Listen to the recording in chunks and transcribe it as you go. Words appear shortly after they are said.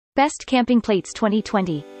Best Camping Plates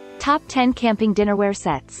 2020. Top 10 Camping Dinnerware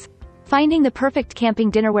Sets. Finding the perfect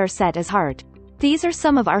camping dinnerware set is hard. These are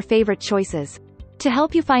some of our favorite choices. To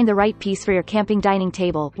help you find the right piece for your camping dining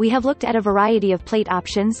table, we have looked at a variety of plate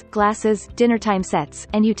options, glasses, dinnertime sets,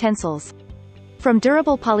 and utensils. From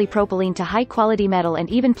durable polypropylene to high-quality metal and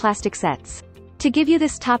even plastic sets. To give you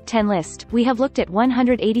this top 10 list, we have looked at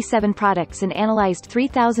 187 products and analyzed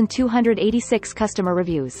 3,286 customer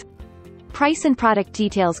reviews. Price and product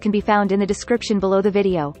details can be found in the description below the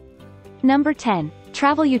video. Number 10.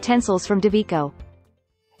 Travel Utensils from Devico.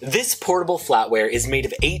 This portable flatware is made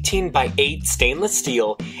of 18 by 8 stainless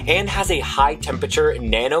steel and has a high temperature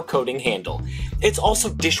nano coating handle. It's also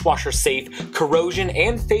dishwasher safe, corrosion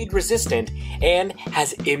and fade resistant, and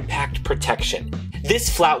has impact protection.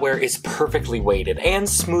 This flatware is perfectly weighted and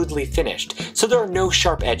smoothly finished, so there are no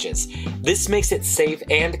sharp edges. This makes it safe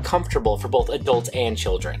and comfortable for both adults and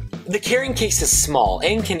children. The carrying case is small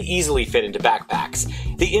and can easily fit into backpacks.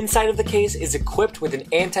 The inside of the case is equipped with an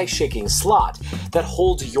anti-shaking slot that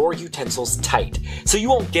holds your utensils tight, so you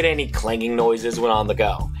won't get any clanging noises when on the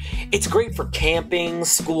go. It's great for camping,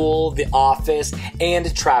 school, the office,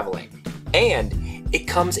 and traveling. And it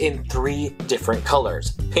comes in 3 different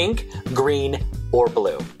colors: pink, green, or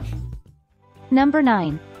blue. Number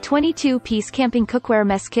 9. 22-piece camping cookware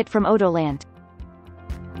mess kit from Odoland.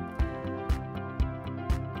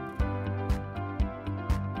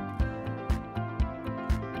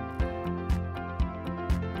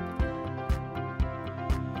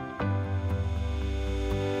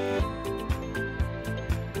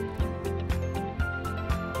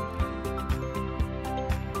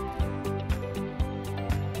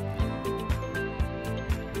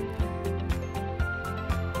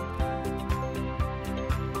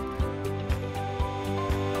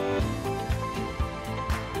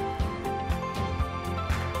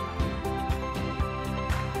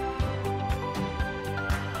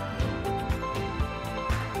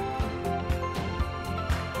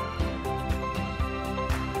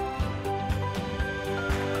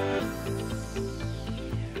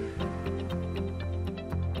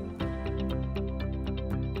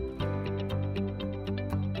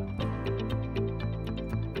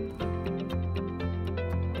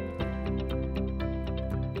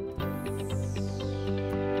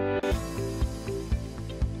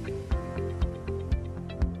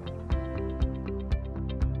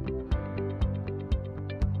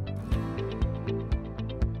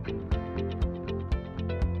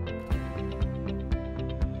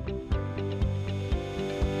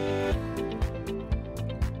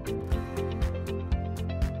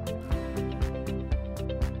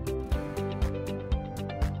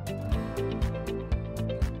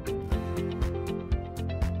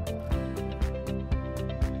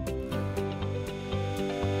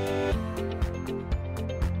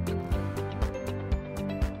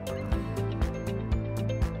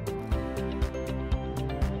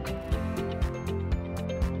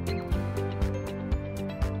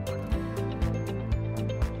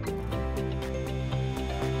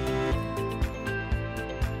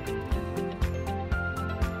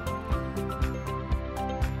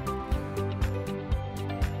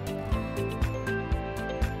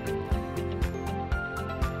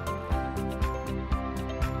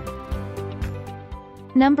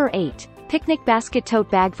 Number 8. Picnic Basket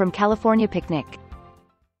Tote Bag from California Picnic.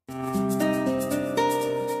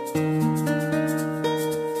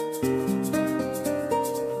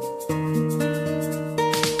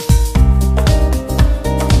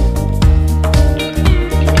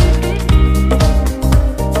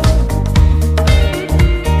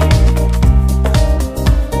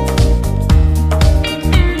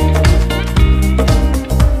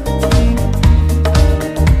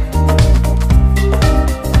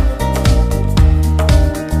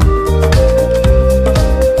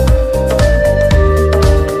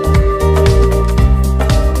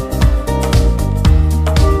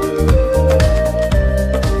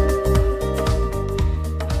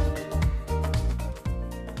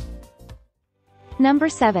 Number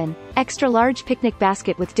 7. Extra large picnic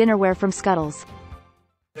basket with dinnerware from Scuttles.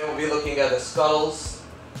 Then we'll be looking at a Scuttles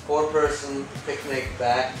 4-person picnic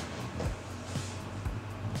bag.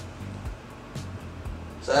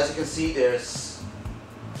 So as you can see, there's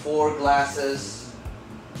 4 glasses,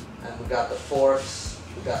 and we got the forks,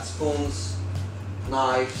 we got spoons,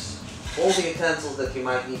 knives, all the utensils that you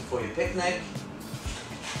might need for your picnic.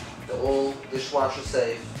 The old dishwasher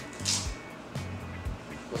safe.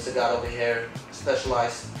 Also got over here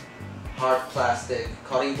specialized hard plastic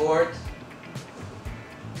cutting board,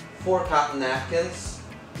 4 cotton napkins,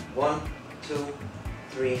 1, 2,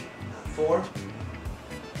 3, and 4.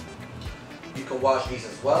 You can wash these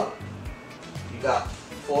as well. You got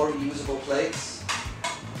 4 reusable plates.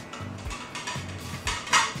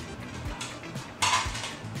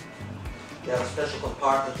 You have a special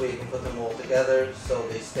compartment where you can put them all together so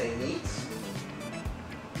they stay neat.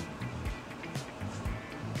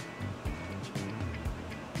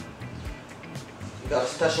 You got a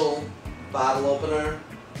special bottle opener,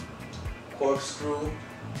 corkscrew,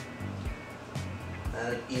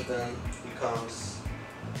 and it even becomes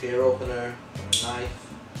a beer opener, a knife.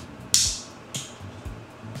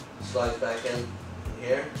 Slides back in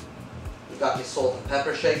here. You got your salt and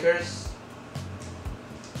pepper shakers.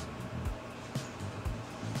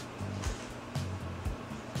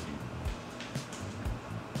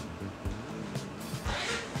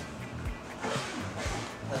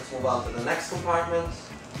 Let's move on to the next compartment.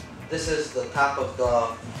 This is the top of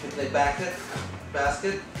the picnic basket.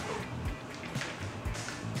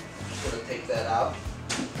 Just going to take that out.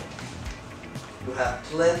 You have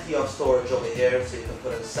plenty of storage over here, so you can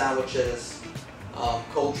put in sandwiches,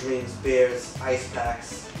 cold drinks, beers, ice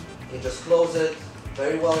packs. You just close it,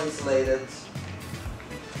 very well insulated,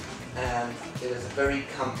 and it is a very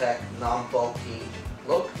compact, non-bulky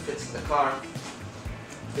look. Fits in the car,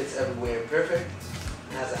 fits everywhere perfect.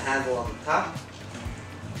 It has a handle on the top.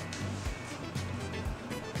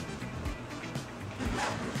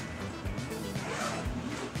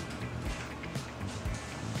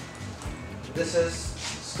 This is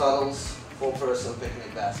Scuttle's 4-person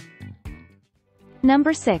picnic basket.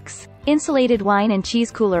 Number 6. Insulated wine and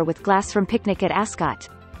cheese cooler with glass from Picnic at Ascot.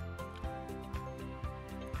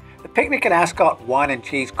 The Picnic at Ascot wine and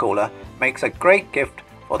cheese cooler makes a great gift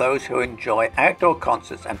for those who enjoy outdoor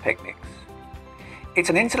concerts and picnics. It's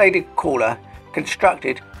an insulated cooler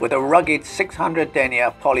constructed with a rugged 600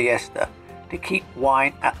 denier polyester to keep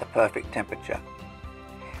wine at the perfect temperature.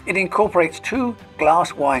 It incorporates 2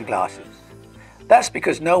 glass wine glasses. That's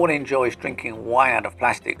because no one enjoys drinking wine out of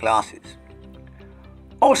plastic glasses.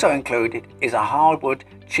 Also included is a hardwood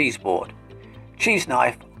cheese board, cheese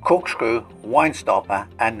knife, corkscrew, wine stopper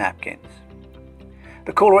and napkins.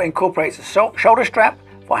 The cooler incorporates a shoulder strap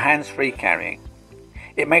for hands-free carrying.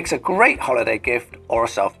 It makes a great holiday gift or a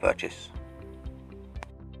self-purchase.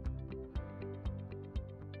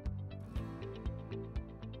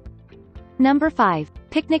 Number 5.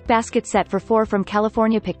 Picnic basket set for 4 from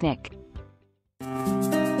California Picnic.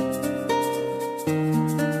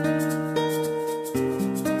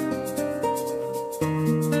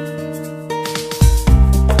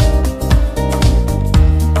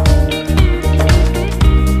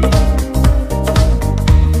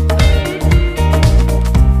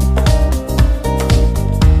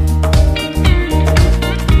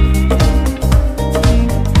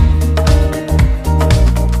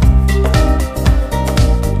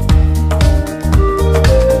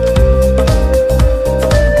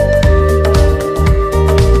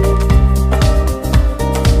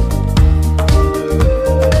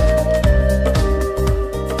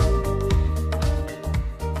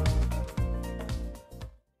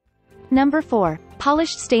 Number 4.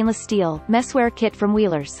 Polished stainless steel messware kit from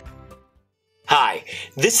Wheelers. Hi,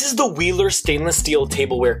 this is the Wheeler Stainless Steel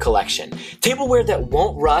Tableware Collection. Tableware that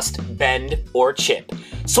won't rust, bend, or chip.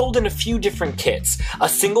 Sold in a few different kits. A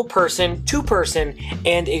single person, 2-person,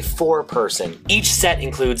 and a 4-person. Each set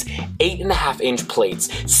includes 8.5-inch plates,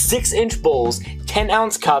 6-inch bowls,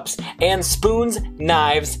 10-ounce cups, and spoons,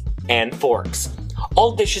 knives, and forks.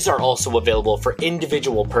 All dishes are also available for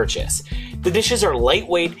individual purchase. The dishes are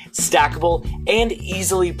lightweight, stackable, and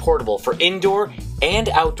easily portable for indoor and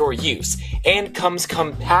outdoor use, and comes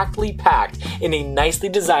compactly packed in a nicely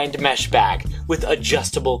designed mesh bag with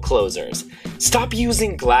adjustable closers. Stop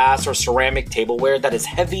using glass or ceramic tableware that is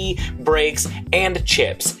heavy, breaks, and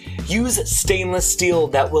chips. Use stainless steel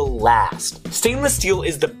that will last. Stainless steel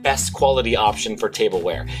is the best quality option for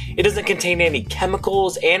tableware. It doesn't contain any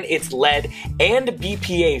chemicals and it's lead and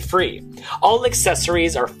BPA free. All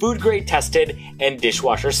accessories are food grade tested and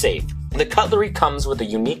dishwasher safe. The cutlery comes with a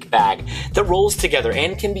unique bag that rolls together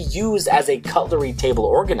and can be used as a cutlery table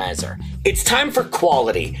organizer. It's time for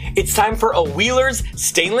quality. It's time for a Wheeler's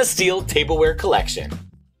Stainless Steel Tableware Collection.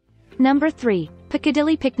 Number 3.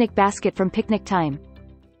 Piccadilly Picnic Basket from Picnic Time.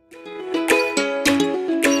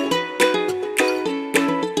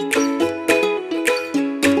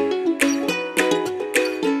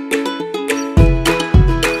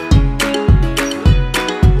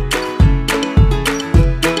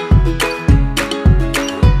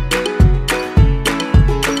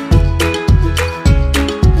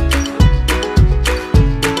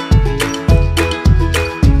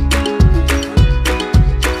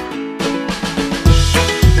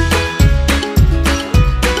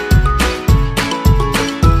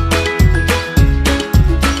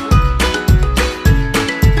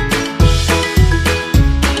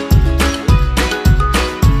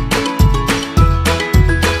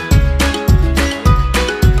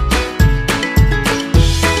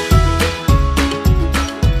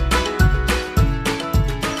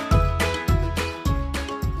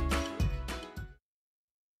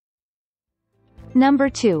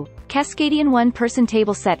 Number 2. Cascadian one-person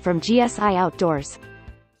table set from GSI Outdoors.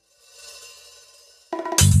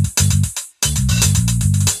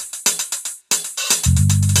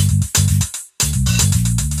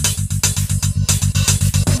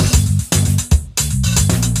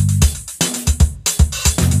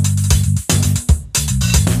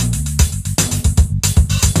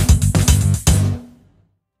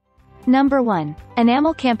 Number 1.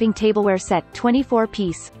 Enamel Camping Tableware Set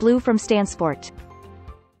 24-piece, blue from Stansport.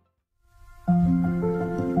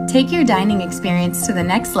 Take your dining experience to the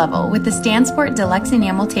next level with the Stansport Deluxe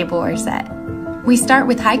Enamel Tableware Set. We start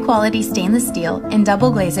with high-quality stainless steel and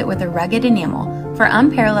double glaze it with a rugged enamel for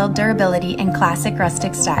unparalleled durability and classic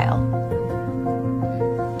rustic style.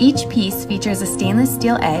 Each piece features a stainless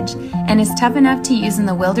steel edge and is tough enough to use in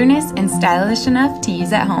the wilderness and stylish enough to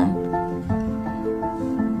use at home.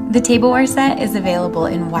 The tableware set is available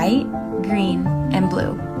in white, green, and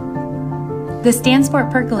blue. The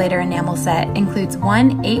Stansport Percolator Enamel Set includes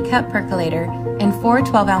one 8-cup percolator and 4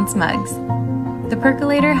 12-ounce mugs. The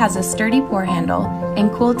percolator has a sturdy pour handle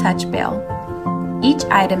and cool touch bail. Each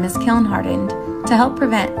item is kiln hardened to help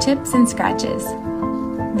prevent chips and scratches.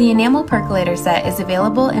 The enamel percolator set is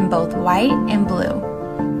available in both white and blue.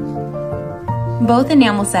 Both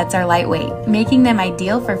enamel sets are lightweight, making them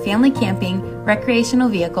ideal for family camping, recreational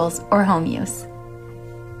vehicles, or home use.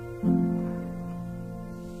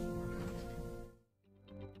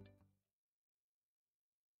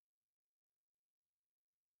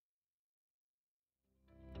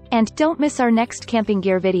 And don't miss our next camping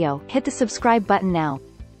gear video. Hit the subscribe button now.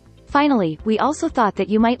 Finally, we also thought that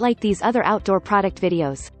you might like these other outdoor product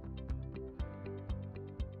videos.